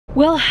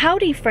Well,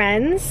 howdy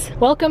friends.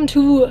 Welcome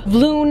to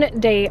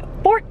Vlune day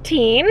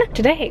 14.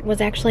 Today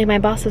was actually my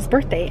boss's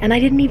birthday and I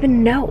didn't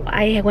even know.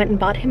 I went and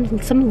bought him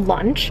some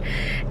lunch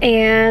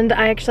and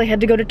I actually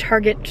had to go to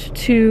Target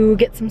to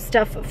get some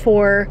stuff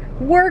for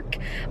work.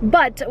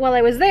 But while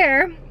I was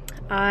there,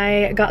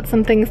 I got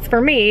some things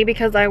for me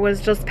because I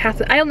was just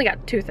passing. I only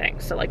got 2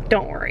 things, so like,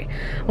 don't worry.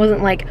 I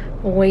wasn't like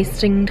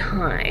wasting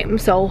time.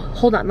 So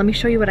hold on, let me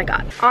show you what I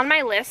got. On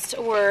my list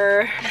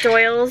were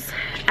DOYLE's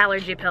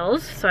allergy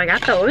pills, so I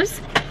got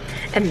those.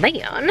 And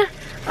then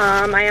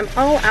I am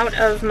all out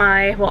of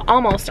my, well,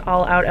 almost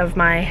all out of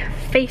my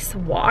face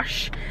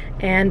wash,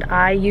 and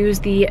I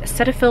use the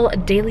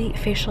Cetaphil Daily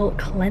Facial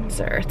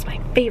Cleanser. It's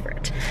my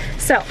favorite.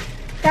 So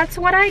that's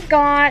what I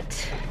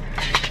got.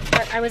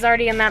 But I was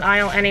already in that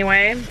aisle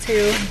anyway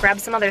to grab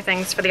some other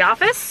things for the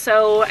office,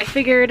 so I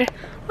figured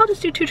I'll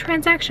just do 2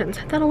 transactions.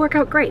 That'll work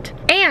out great.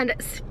 And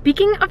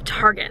speaking of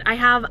Target, I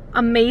have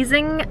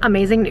amazing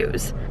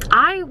news.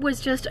 I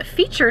was just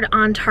featured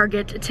on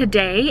Target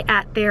today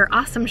at their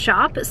awesome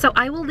shop, so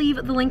I will leave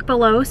the link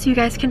below so you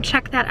guys can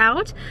check that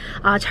out.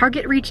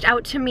 Target reached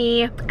out to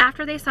me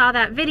after they saw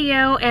that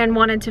video and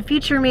wanted to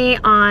feature me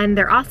on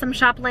their awesome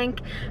shop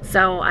link,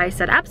 so I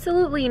said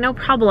absolutely, no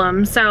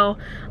problem. So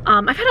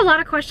I've had a lot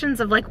of questions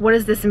of like, what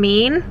does this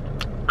mean?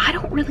 I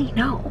don't really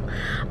know.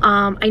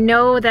 I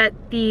know that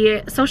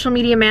the social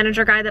media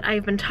manager guy that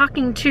I've been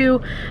talking to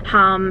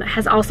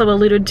has also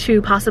alluded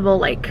to possible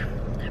like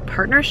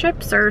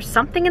partnerships or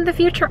something in the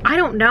future. I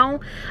don't know.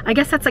 I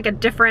guess that's like a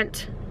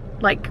different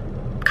like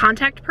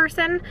contact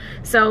person.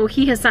 So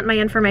he has sent my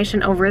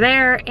information over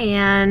there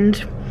and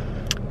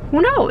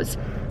who knows.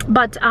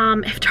 But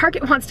if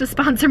Target wants to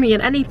sponsor me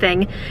in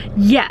anything,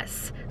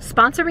 yes.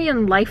 Sponsor me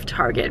in life,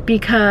 Target,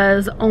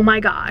 because oh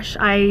my gosh,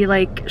 I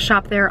like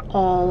shop there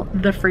all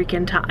the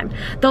freaking time.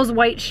 Those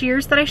white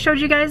shears that I showed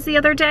you guys the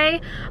other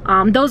day,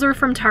 those are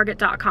from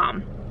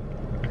Target.com.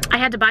 I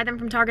had to buy them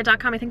from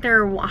Target.com. I think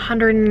they're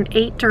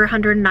 108 or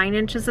 109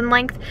 inches in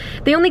length.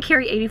 They only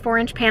carry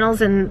 84-inch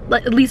panels in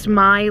at least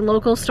my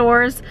local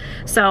stores.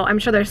 So I'm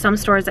sure there's some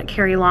stores that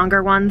carry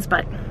longer ones,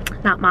 but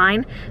not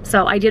mine.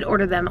 So I did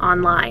order them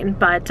online.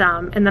 But,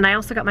 and then I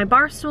also got my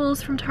bar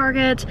stools from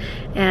Target.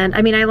 And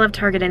I mean, I love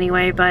Target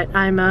anyway, but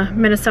I'm a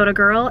Minnesota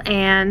girl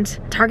and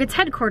Target's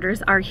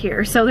headquarters are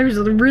here. So there's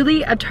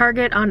really a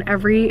Target on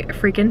every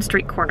freaking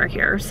street corner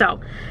here. So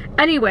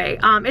anyway,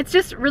 it's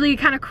just really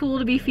kind of cool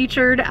to be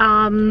featured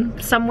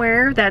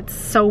somewhere that's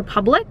so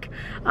public.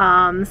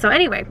 So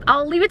anyway,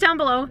 I'll leave it down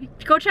below.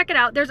 Go check it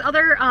out. There's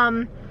other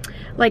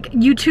like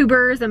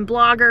YouTubers and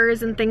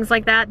bloggers and things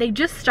like that. They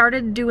just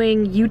started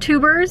doing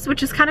YouTubers,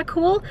 which is kind of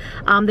cool.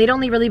 They'd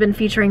only really been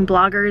featuring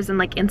bloggers and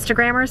like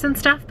Instagrammers and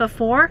stuff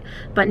before,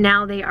 but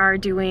now they are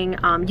doing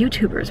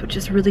YouTubers, which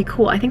is really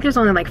cool. I think there's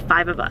only like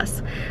 5 of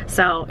us,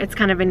 so it's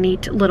kind of a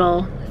neat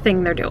little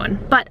thing they're doing.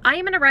 But I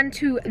am gonna run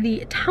to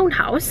the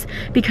townhouse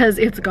because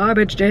it's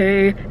garbage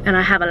day and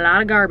I have a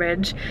lot of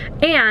garbage,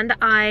 and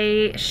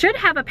I should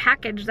have a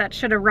package that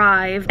should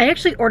arrive. I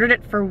actually ordered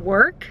it for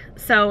work,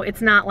 so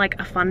it's not like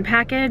a fun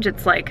package.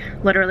 It's like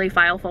literally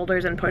file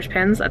folders and push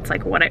pins. That's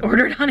like what I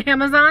ordered on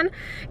Amazon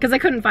because I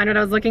couldn't find what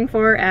I was looking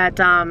for at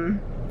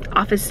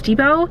Office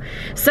Depot.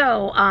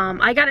 So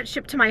I got it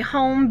shipped to my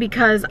home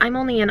because I'm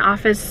only in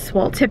office,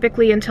 well,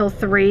 typically until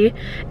 3,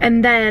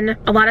 and then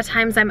a lot of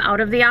times I'm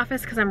out of the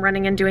office because I'm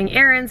running and doing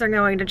errands or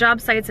going to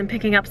job sites and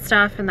picking up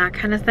stuff and that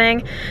kind of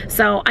thing.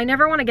 So I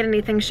never want to get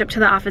anything shipped to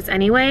the office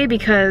anyway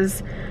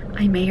because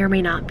I may or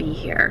may not be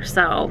here.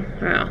 So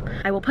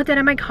I will put that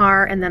in my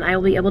car and then I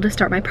will be able to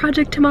start my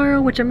project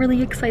tomorrow, which I'm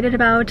really excited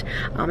about.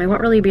 I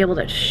won't really be able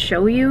to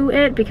show you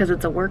it because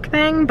it's a work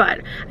thing, but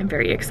I'm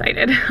very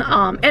excited.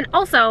 And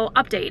also,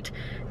 update.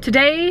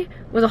 Today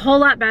was a whole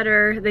lot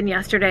better than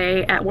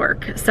yesterday at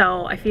work.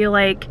 So I feel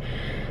like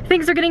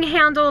things are getting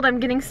handled, I'm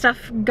getting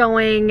stuff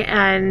going,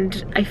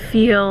 and I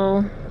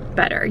feel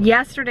better.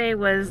 Yesterday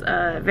was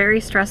a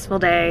very stressful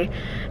day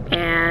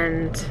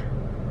and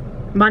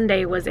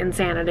Monday was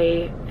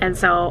insanity, and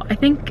so I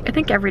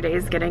think every day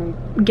is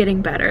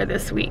getting better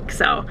this week.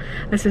 So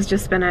this has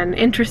just been an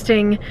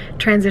interesting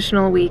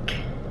transitional week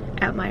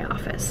at my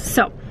office.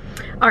 So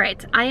all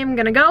right, I am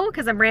gonna go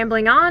because I'm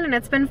rambling on and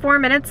it's been 4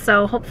 minutes,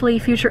 so hopefully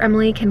future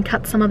Emily can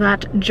cut some of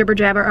that jibber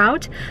jabber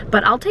out.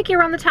 But I'll take you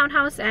around the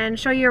townhouse and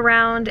show you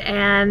around,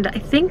 and I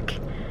think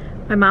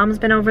my mom's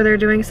been over there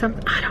doing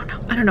something. I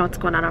don't know what's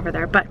going on over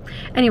there, but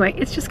anyway,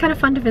 it's just kind of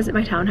fun to visit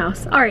my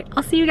townhouse. All right,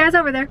 I'll see you guys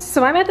over there.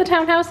 So I'm at the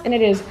townhouse and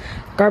it is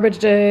garbage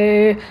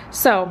day.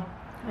 So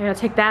I gotta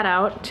take that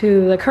out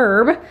to the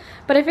curb,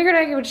 but I figured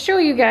I would show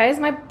you guys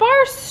my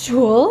bar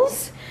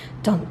stools.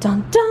 Dun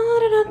dun dun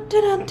dun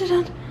dun dun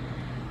dun.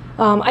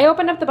 I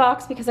opened up the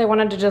box because I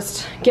wanted to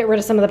just get rid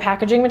of some of the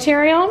packaging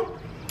material.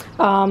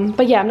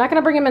 But yeah, I'm not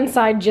gonna bring them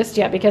inside just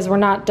yet because we're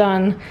not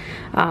done,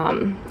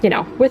 you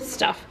know, with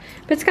stuff.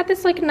 But it's got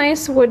this like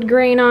nice wood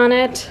grain on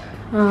it.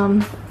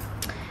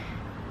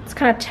 It's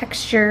kind of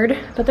textured,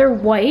 but they're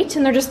white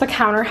and they're just the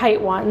counter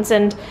height ones.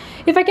 And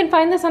if I can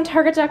find this on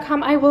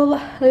Target.com, I will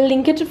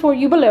link it for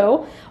you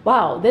below.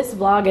 Wow, this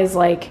vlog is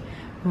like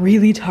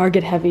really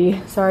target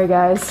heavy. Sorry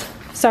guys.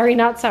 Sorry,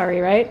 not sorry,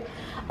 right?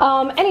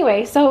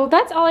 Anyway, so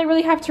that's all I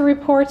really have to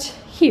report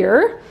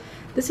here.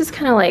 This is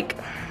kind of like,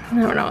 I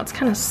don't know, it's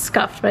kind of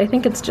scuffed, but I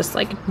think it's just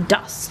like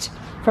dust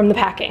from the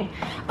packing.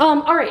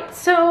 All right,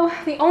 so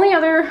the only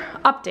other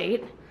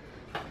update,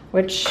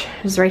 which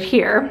is right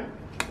here,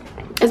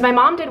 is my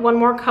mom did one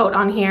more coat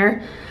on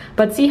here,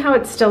 but see how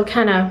it's still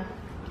kind of,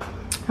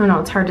 I don't know,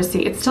 it's hard to see.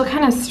 It's still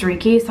kind of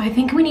streaky, so I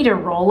think we need a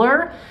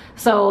roller.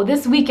 So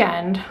this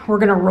weekend, we're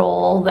gonna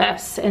roll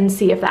this and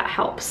see if that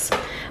helps.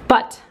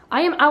 But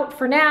I am out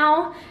for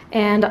now,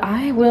 and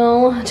I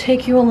will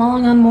take you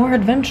along on more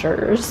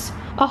adventures.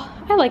 Oh,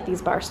 I like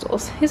these bar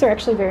stools. These are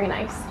actually very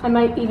nice. I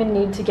might even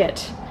need to get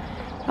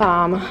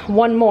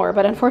one more,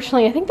 but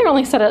unfortunately, I think they're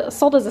only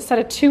sold as a set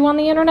of 2 on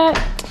the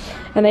internet,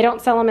 and they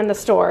don't sell them in the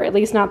store, at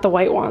least not the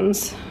white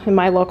ones in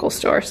my local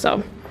store,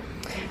 so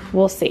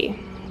we'll see.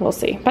 We'll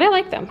see. But I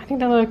like them. I think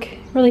they look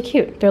really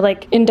cute. They're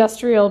like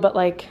industrial, but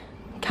like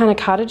kind of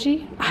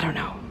cottagey. I don't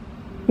know.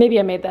 Maybe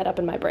I made that up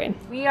in my brain.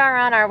 We are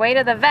on our way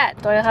to the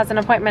vet. Doyle has an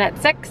appointment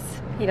at 6.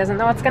 He doesn't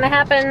know what's gonna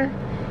happen.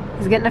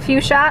 He's getting a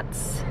few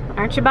shots.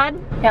 Aren't you, bud?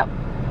 Yep.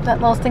 That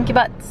little stinky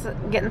butt's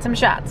getting some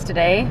shots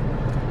today.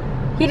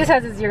 He just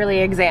has his yearly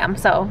exam,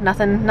 so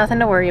nothing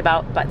to worry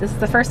about. But this is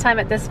the first time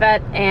at this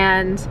vet,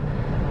 and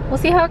we'll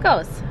see how it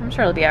goes. I'm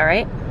sure it'll be all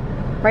right.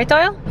 Right,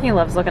 Doyle? He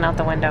loves looking out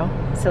the window.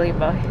 Silly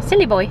boy.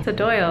 Silly boy. So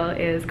Doyle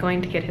is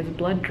going to get his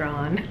blood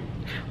drawn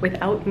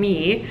without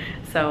me.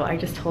 So I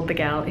just told the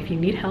gal, if you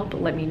need help,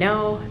 let me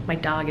know. My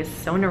dog is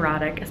so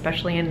neurotic,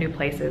 especially in new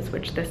places,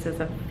 which this is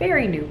a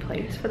very new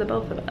place for the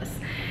both of us.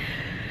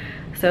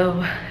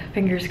 So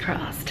fingers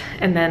crossed.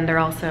 And then they're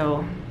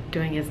also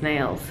doing his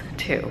nails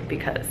too,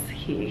 because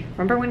he,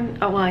 remember when,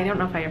 oh well, I don't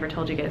know if I ever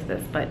told you guys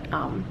this, but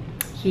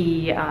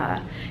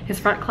his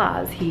front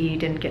claws, he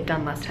didn't get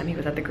done last time he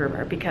was at the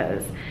groomer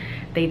because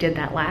they did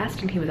that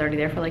last and he was already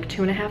there for like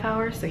 2.5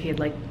 hours, so he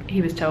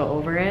was so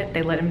over it.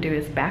 They let him do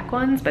his back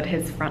ones, but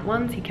his front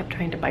ones, he kept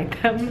trying to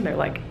bite them, and they're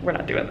like, we're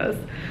not doing this.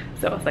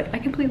 So I was like, I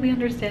completely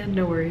understand,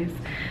 no worries.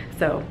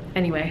 So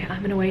anyway,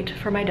 I'm gonna wait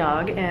for my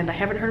dog, and I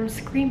haven't heard him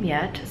scream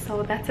yet,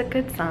 so that's a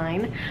good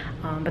sign.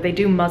 But they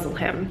do muzzle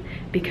him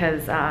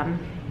because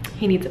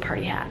he needs a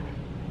party hat.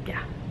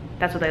 Yeah,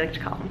 that's what they like to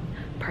call them,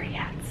 party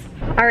hats.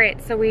 All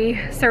right, so we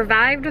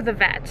survived the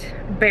vet,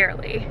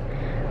 barely.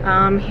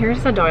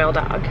 Here's the Doyle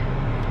dog.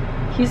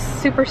 He's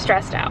super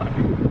stressed out.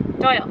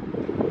 Doyle.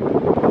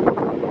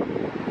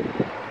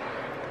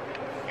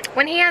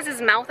 When he has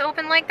his mouth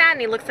open like that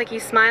and he looks like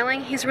he's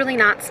smiling, he's really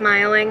not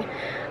smiling.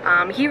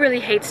 He really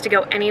hates to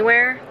go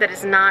anywhere that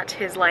is not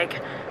his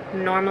like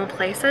normal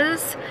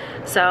places.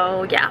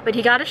 So yeah, but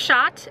he got a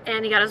shot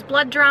and he got his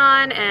blood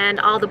drawn and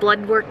all the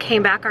blood work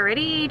came back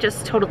already,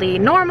 just totally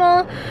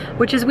normal,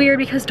 which is weird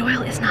because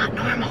Doyle is not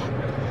normal.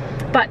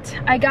 But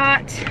I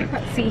got,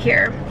 let's see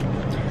here,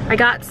 I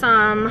got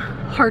some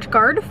heart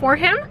guard for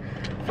him,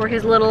 for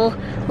his little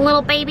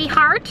baby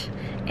heart.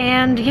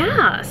 And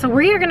yeah, so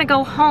we are gonna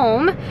go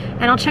home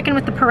and I'll check in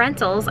with the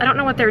parentals. I don't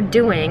know what they're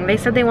doing. They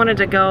said they wanted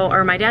to go,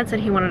 or my dad said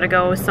he wanted to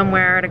go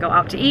somewhere to go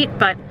out to eat,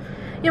 but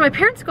you know, my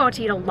parents go out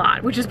to eat a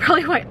lot, which is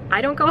probably why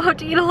I don't go out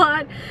to eat a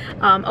lot.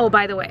 Oh,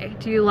 by the way,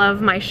 do you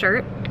love my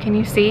shirt? Can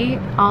you see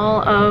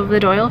all of the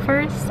Doyle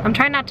furs? I'm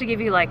trying not to give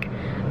you like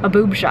a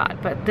boob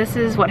shot, but this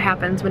is what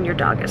happens when your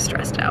dog is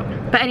stressed out.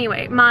 But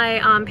anyway,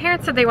 my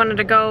parents said they wanted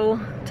to go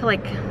to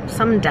like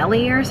some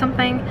deli or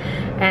something,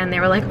 and they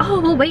were like, oh,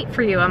 we'll wait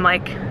for you. I'm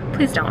like,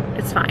 please don't,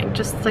 it's fine,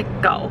 just like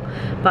go.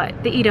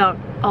 But they eat out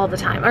all the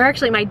time. Or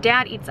actually, my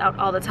dad eats out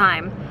all the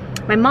time.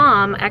 My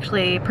mom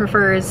actually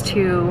prefers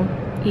to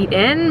eat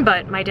in,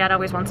 but my dad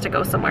always wants to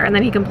go somewhere, and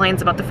then he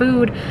complains about the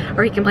food,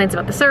 or he complains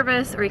about the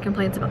service, or he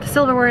complains about the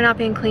silverware not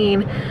being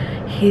clean.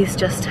 He's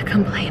just a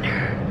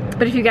complainer.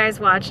 But if you guys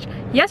watched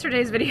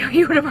yesterday's video,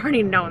 you would have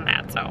already known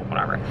that, so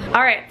whatever.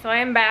 All right, so I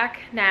am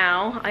back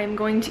now. I'm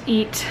going to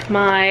eat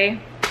my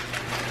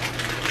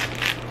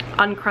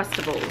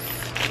Uncrustables.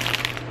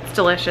 It's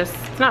delicious.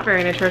 It's not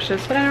very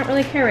nutritious, but I don't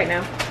really care right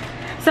now.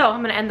 So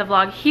I'm gonna end the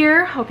vlog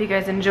here. Hope you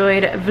guys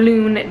enjoyed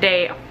Vlune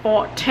Day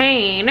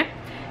 14.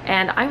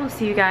 And I will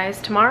see you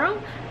guys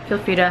tomorrow. Feel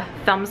free to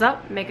thumbs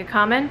up, make a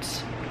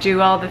comment,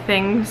 do all the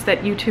things that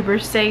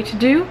YouTubers say to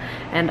do,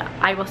 and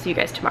I will see you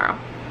guys tomorrow.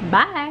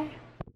 Bye!